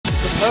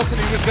person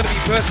who is going to be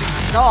versing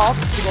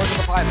DARQs to go into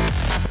the final.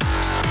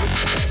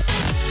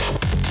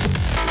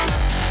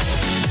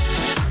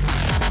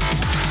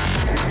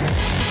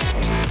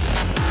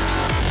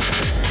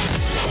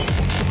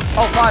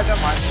 Oh, 5,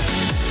 never mind.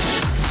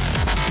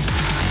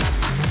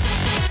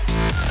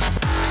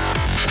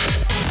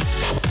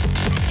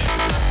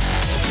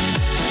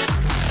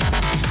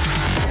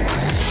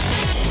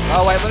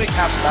 Oh wait, let me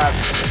catch that.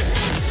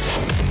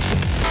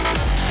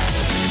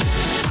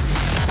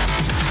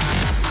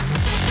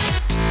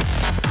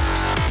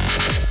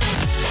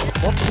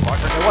 What the fuck?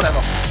 Okay,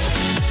 whatever.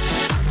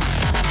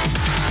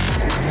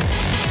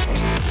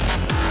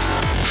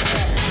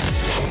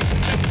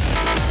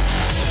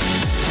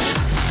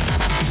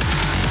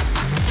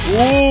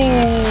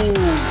 Ooh!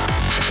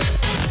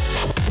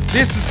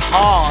 This is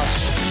harsh.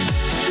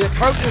 We are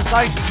currently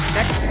deciding the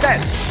next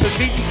set for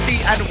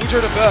VTC and WIDJO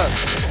to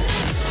verse.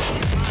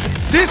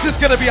 This is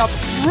going to be a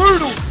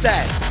brutal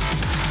set.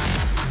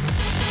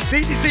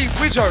 VTC,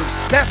 WIDJO,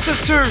 best of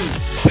 2.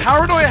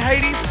 Paranoia,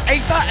 Hades,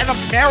 Aether, and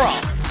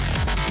Amera.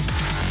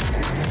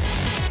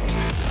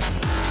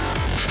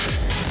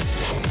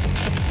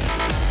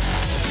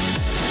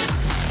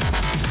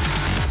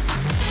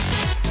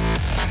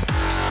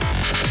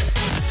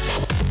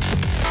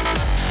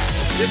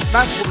 This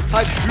match will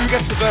decide who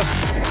gets the verse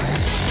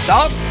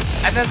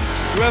DARQs, and then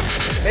whoever,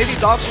 maybe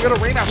DARQs will get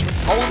a rematch with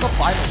Cole in the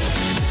finals.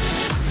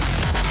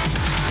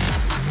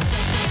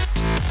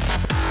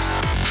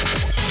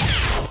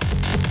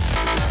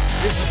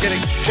 This is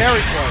getting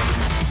very close.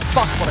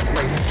 Fuck, what a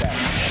crazy set.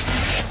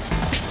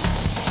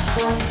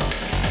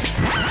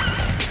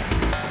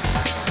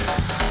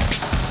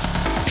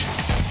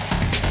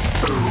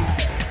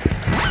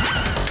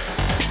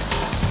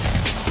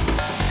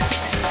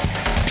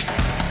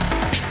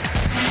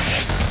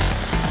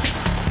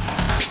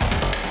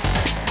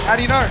 How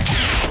do you know?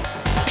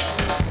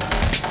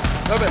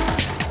 No, but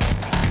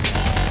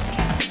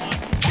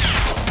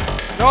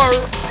no,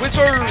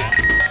 WIDJO.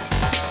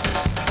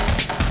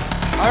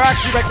 I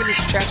actually reckon there's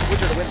a chance for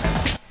WIDJO to win this.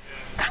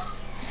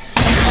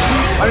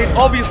 I mean,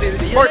 obviously,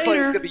 most likely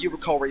it's going to be you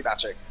and Cole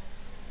rematching.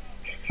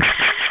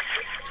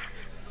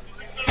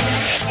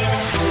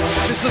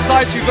 This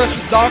decides who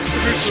versus DARQs to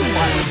move to the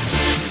final.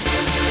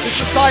 This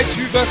decides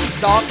who versus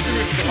DARQs to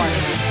move to the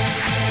final.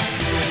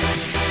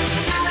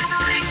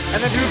 And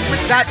then who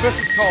wins that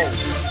versus Cole.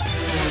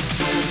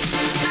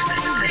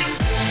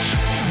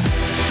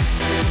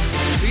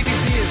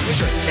 VTC and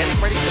WIDJO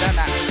getting ready for that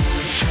match.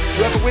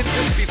 Whoever wins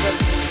this will be versus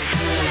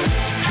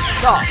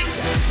DARQs.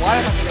 Why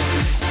am I forgetting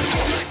this?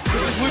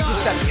 Because this loses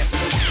 7, yes.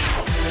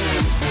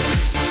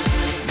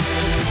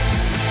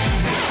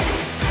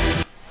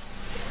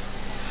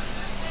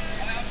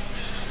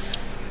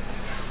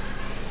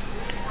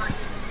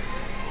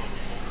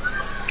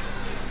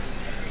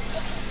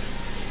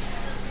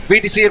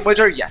 VTC and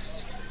WIDJO,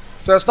 yes.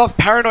 First off,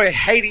 Paranoia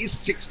Hades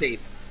 16.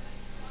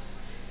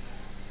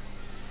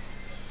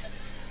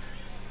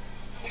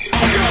 Check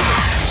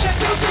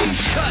out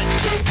these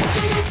cuts.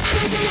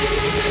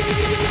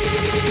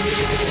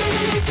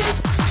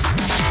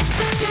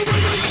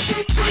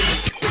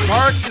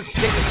 DARQs is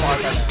sick as far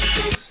as I know.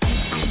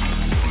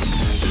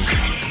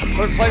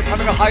 Third place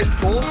having a high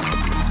score.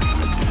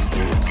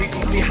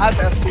 VTC has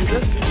SC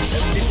this,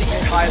 and 50k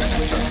higher than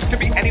WIDJO. This could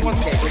be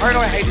anyone's game.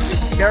 Paranoia Hades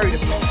is very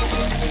difficult.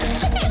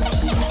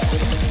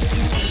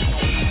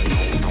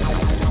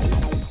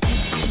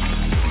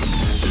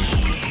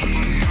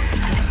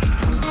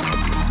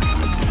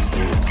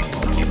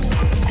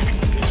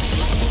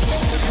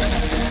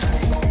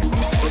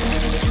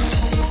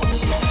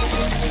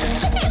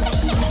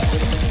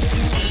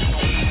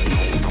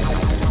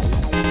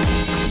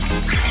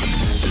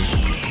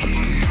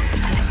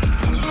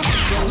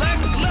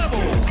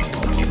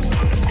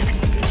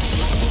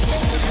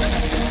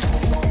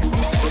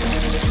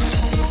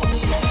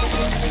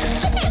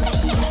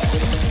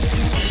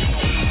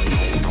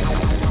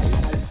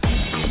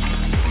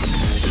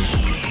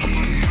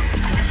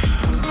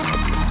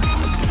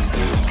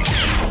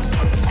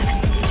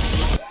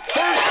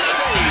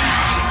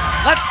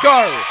 Let's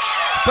go!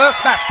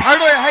 First match,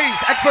 Paranoia Hades,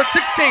 Expert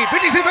 16,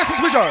 VTC versus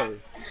WIDJO.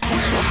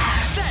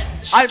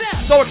 I'm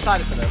so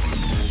excited for this.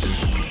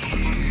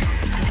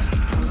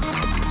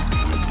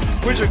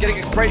 WIDJO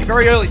getting a great,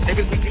 very early save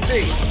with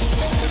VTC.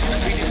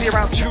 VTC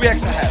around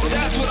 2x ahead.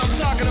 That's what I'm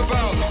talking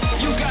about.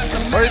 You got the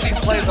both of these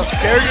players are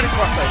very good at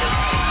crossovers.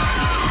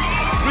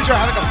 WIDJO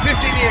having a 15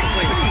 EX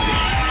lead.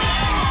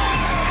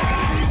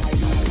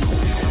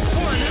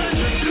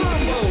 100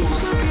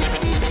 combos.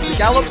 The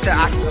Gallops, they're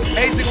acting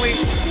amazingly.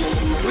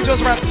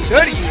 WIDJO's around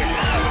 30 EX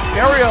ahead,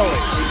 very early.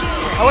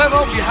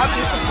 However, we haven't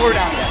hit the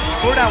slowdown yet. The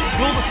slowdown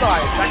will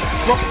decide that can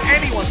drop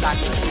anyone's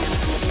accuracy.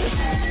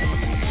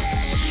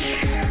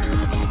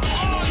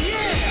 Oh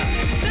yeah,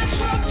 that's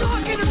what I'm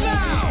talking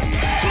about.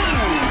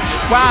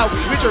 Wow,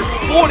 WIDJO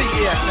 40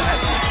 EX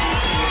ahead.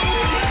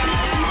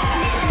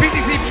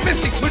 VTC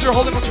missing, WIDJO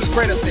holding onto his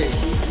great SC.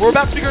 We're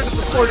about to be going to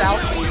the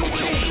slowdown.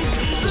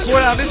 The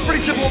slowdown is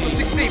pretty simple on the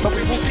 16, but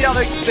we will see how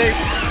they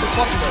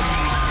respond to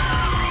it.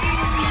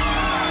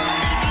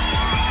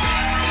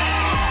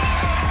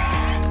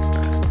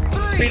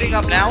 speeding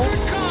up now.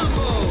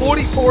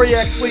 44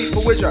 EX lead for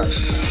WIDJO.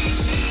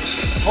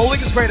 Holding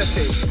his greater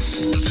C.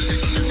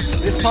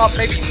 This part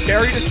may be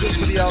very difficult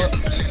for the other.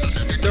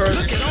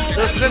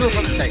 There's little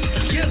mistakes.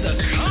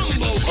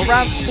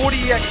 Around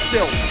 40 EX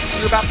still.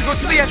 We're about to go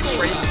to the end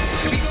stream.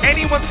 This could be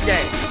anyone's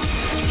game.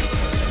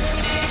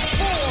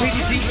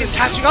 VTC is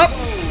catching up.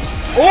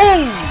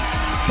 Oh!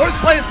 Both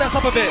players mess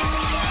up a bit.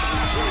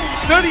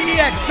 30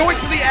 EX going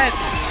to the end.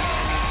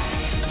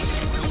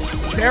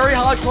 Very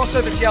hard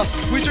crossovers here.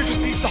 WIDJO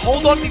just needs to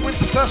hold on and he wins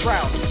the first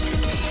round.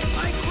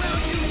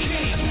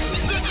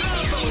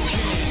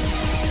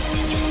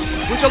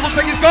 WIDJO looks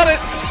like he's got it.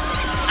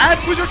 And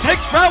WIDJO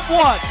takes round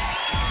 1.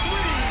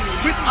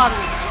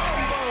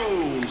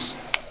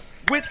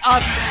 With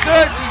a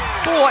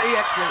 34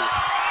 EX lead.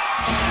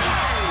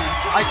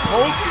 I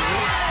told you.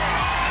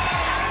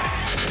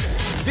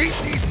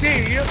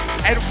 VTC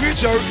and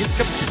WIDJO is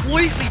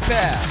completely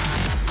fair.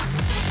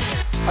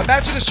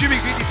 Imagine assuming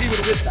VTC would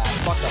win that.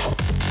 Fuck off.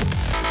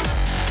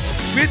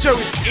 WIDJO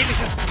is in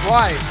his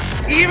prime,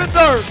 even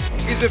though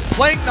he's been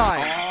playing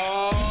 9s.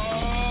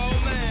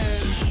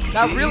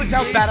 That really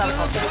sounds bad out of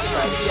context,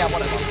 but yeah,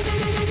 whatever.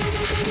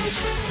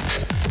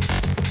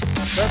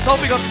 First off,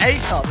 we got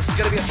Aether. This is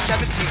going to be a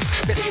 17.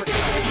 A bit tricky.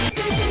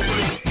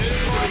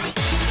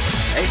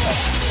 Aether.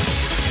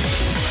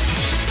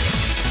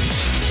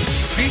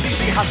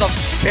 VTC has a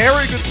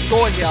very good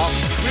score here.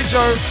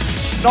 WIDJO,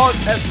 not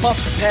as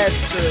much compared to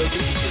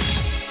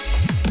VTC's.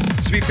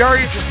 This will be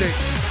very interesting.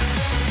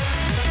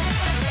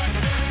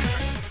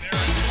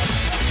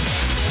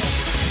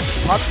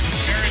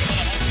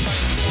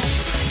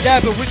 Yeah,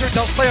 but WIDJO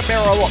does play a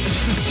mirror a lot. This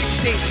is the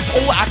 16. It's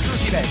all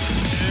accuracy based.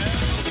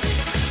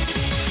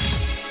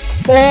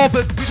 Oh,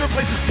 but WIDJO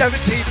plays a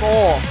 17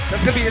 more.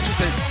 That's going to be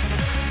interesting.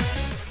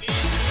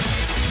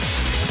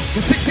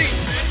 The 16.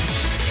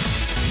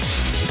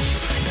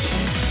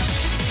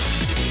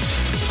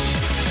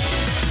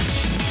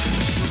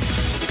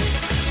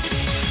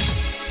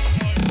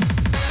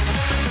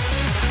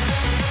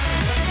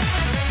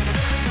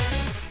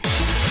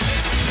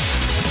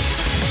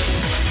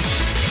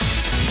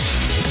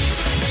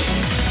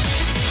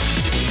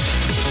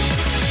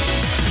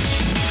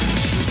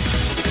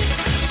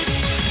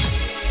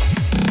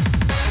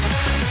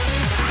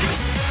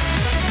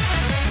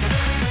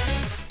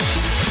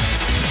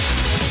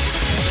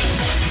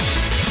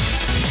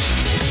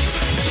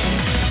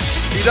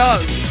 He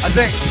does, I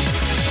think.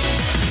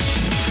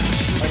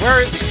 Like,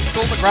 where is he?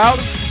 Still in the crowd?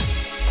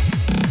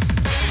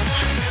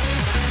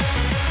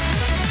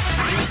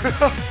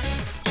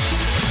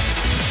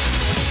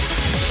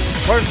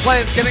 Both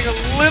players getting a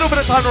little bit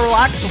of time to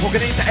relax before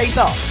getting into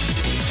Aether.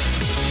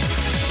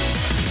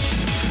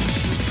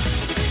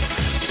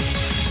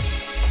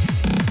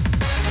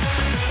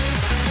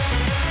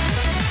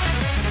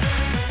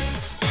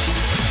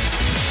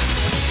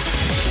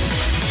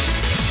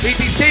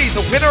 VTC,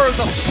 the winner of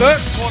the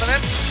first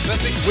tournament,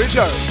 versus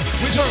WIDJO.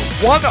 WIDJO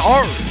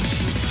 1-0.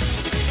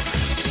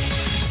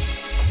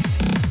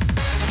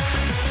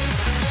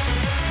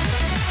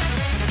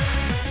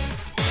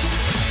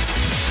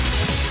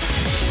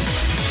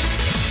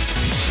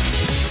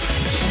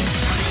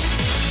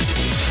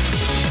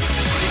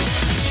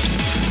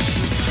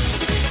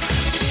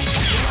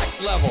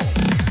 Level.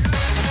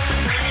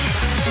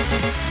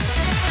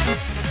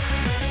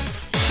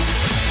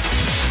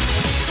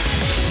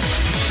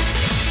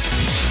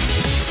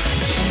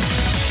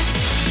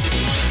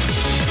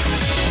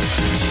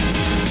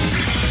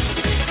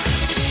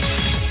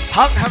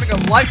 Punk having a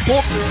live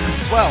walkthrough on this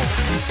as well.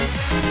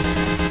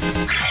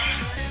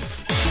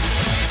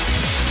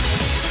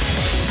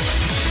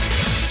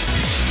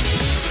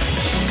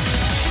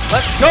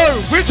 Let's go!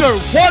 WIDJO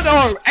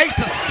 1-0,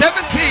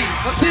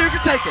 8-17. Let's see who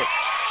can take it.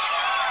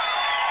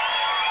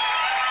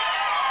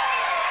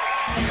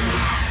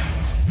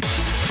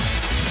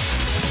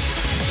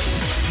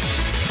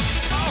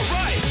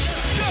 Alright,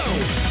 let's go!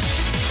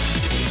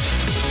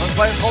 One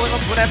player's holding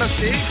onto an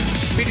MSC.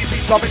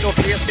 VTC dropping to a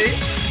PSC.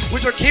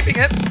 WIDJO keeping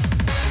it.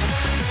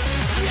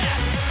 Yes!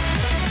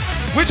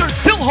 WIDJO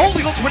still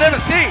holding onto an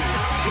MSC.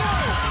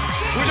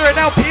 WIDJO are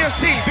now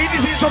PFC.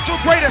 VTC dropped to a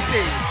great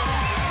FC.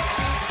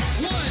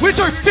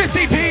 WIDJO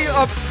 15p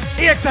of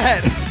EX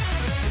ahead.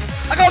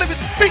 I can't even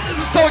speak. This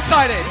is so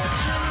exciting.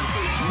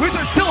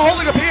 WIDJO still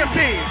holding a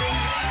PFC.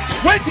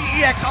 20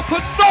 EX. A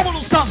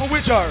phenomenal start for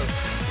WIDJO.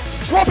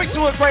 Dropping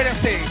to a great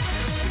FC.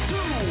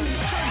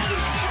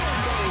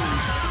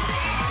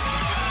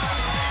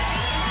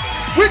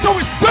 WIDJO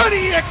is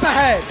 30 EX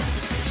ahead.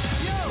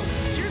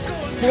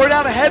 Slow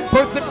down ahead,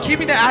 both of them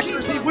keeping their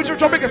accuracy. WIDJO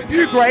dropping a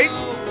few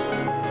grades.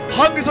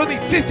 Hung is only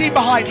 15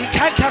 behind. He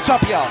can catch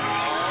up here.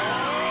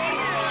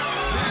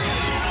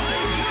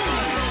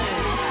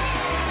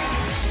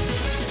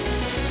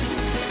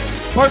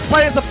 Both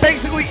players are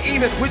basically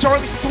even. WIDJO are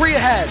only 3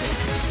 ahead.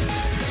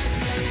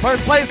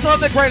 Both players still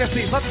have their greater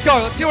C's. Let's go.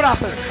 Let's see what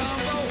happens.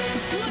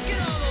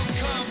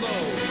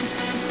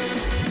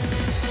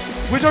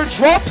 WIDJO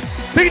drops.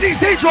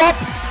 VTC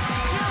drops.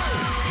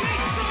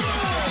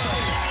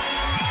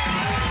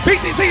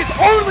 VTC is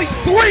only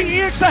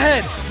 3 EX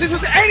ahead. This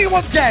is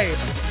anyone's game.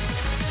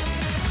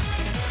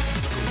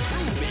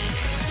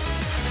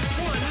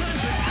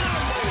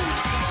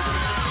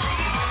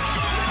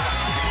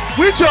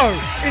 WIDJO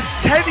is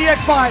 10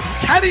 EX behind.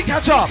 Can he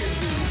catch up?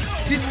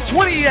 He's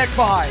 20 EX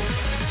behind.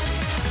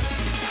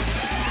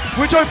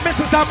 WIDJO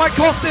misses, that might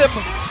cost him.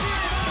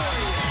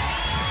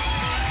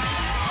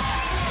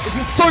 This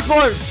is so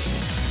close.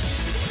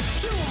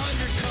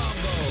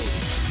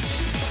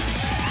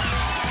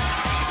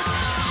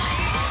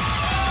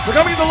 We're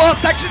coming in the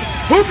last section.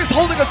 Hook is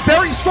holding a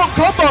very strong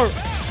combo.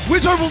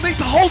 WIDJO will need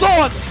to hold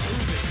on.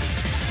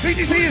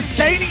 VTC is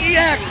gaining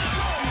EX.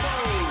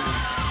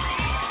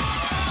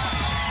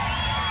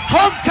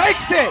 Hunt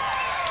takes it.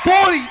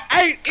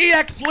 48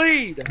 EX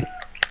lead.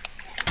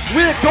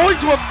 We're going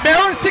to a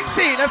Mirror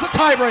 16 as a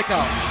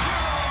tiebreaker.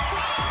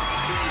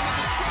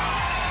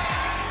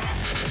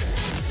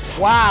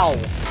 Wow.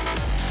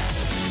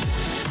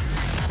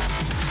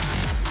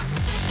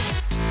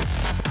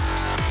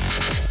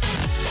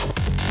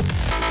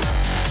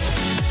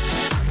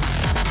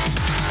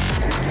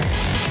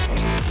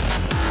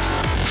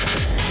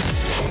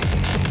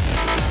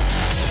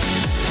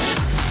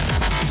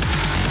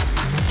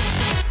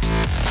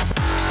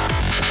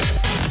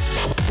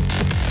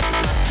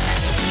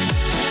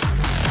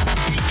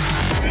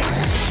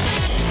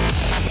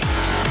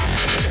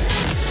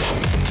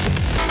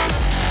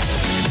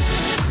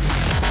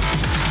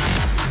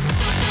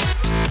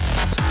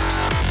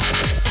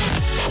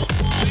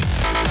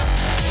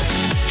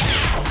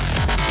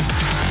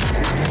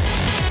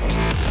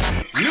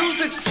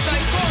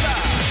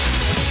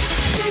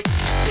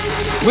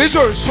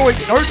 WIDJO is showing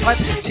no signs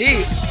of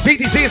fatigue.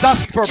 VTC is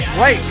asking for a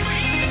break.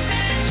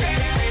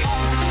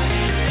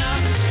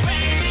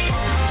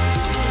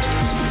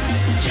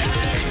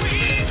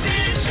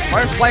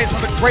 Both players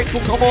have a great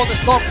full combo on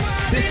this song.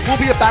 This will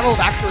be a battle of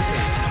accuracy.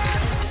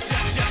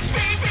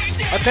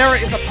 A mirror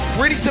is a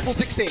pretty simple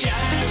 16.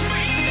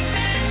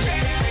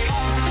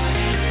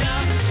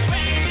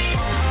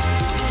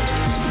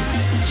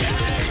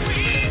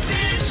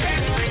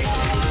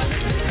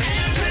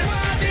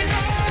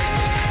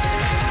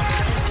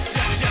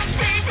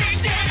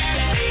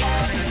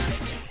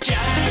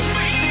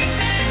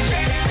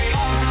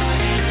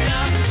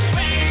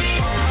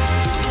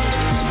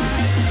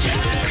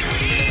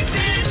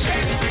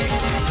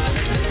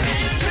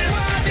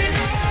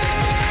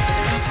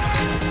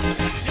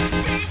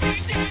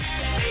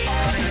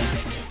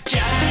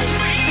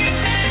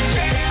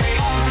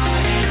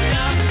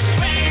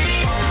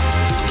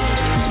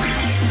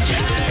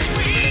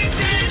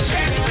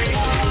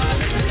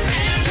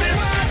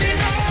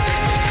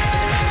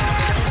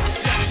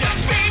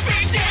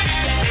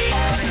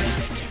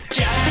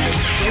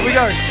 Here we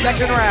go,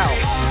 second round.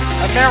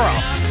 A mirror,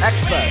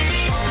 expert.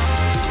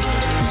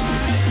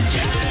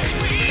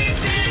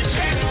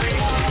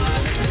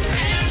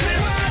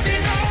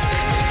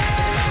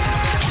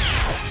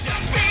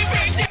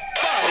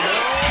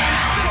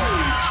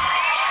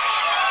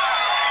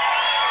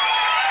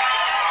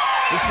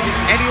 This could be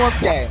anyone's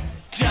game.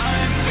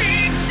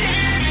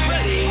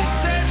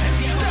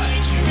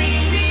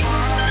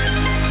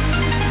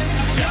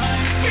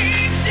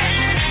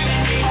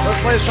 Both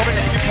players dropping a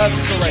few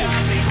perfects already.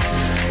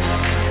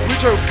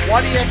 WIDJO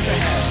 1 EX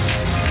ahead.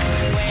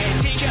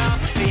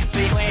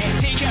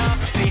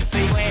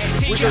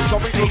 WIDJO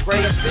dropping to a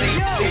great FC.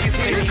 VTC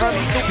is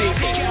currently still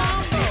beating.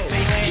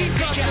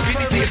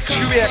 VTC is 2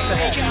 EX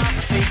ahead.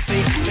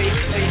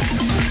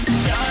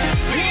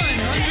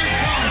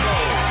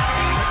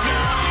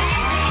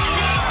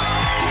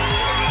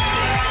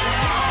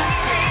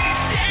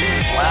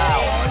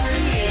 Wow.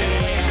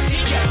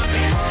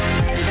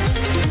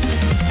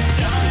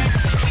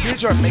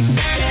 WIDJO making a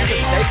few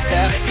mistakes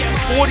there.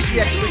 40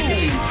 EX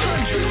lead for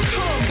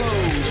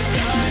VTC.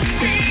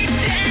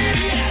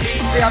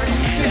 VTC having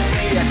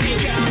 50 EX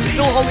lead.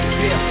 Still holding to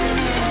VTC.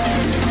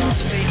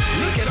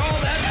 Look at all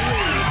that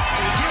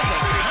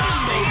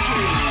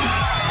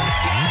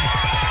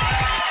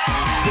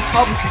This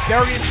part will be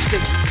very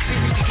interesting. See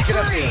if VTC can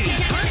FC it.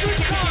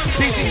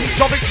 VTC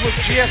dropping to a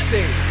GFC.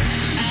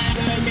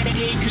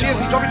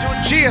 GFC dropping to a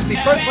GFC.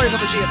 Both players on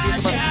the GFC at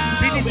the moment.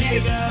 VTC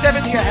is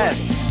 70 ahead.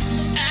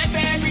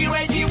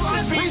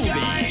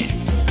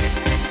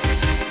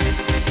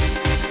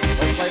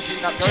 Both players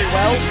seeing that very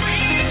well.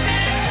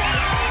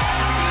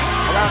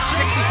 Around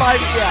 65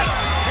 EX.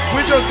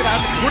 WIDJO is going to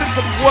have to put in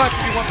some work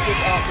if he wants to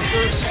pass this.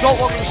 There is not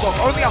long in this long.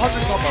 Only 100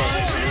 combo.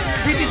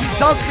 VTC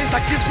does miss.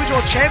 That gives WIDJO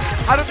a chance.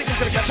 I don't think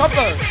he's going to catch up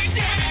though.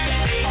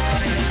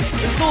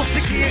 There's still 60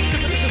 EX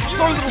difference. There's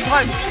so little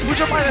time.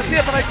 WIDJO might have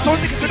seen it, but I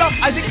don't think it's enough.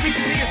 I think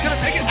VTC is going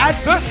to take it and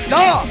burst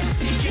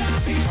DARQs.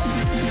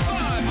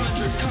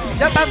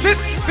 Yep, that's it.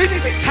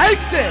 VTC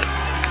takes it.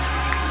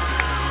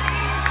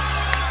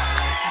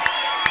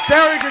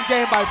 Very good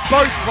game by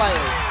both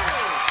players.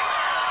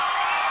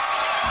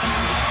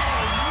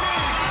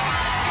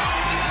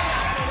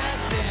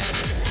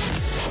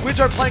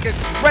 WIDJO playing a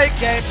great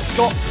game,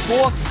 got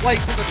 4th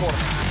place in the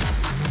tournament.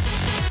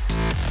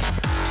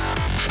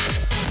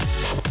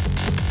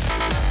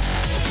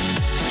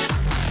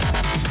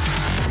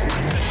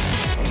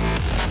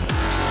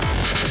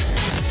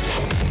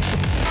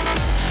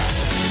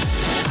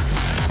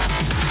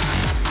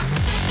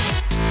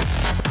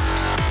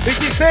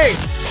 VTC.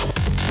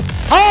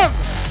 Hung.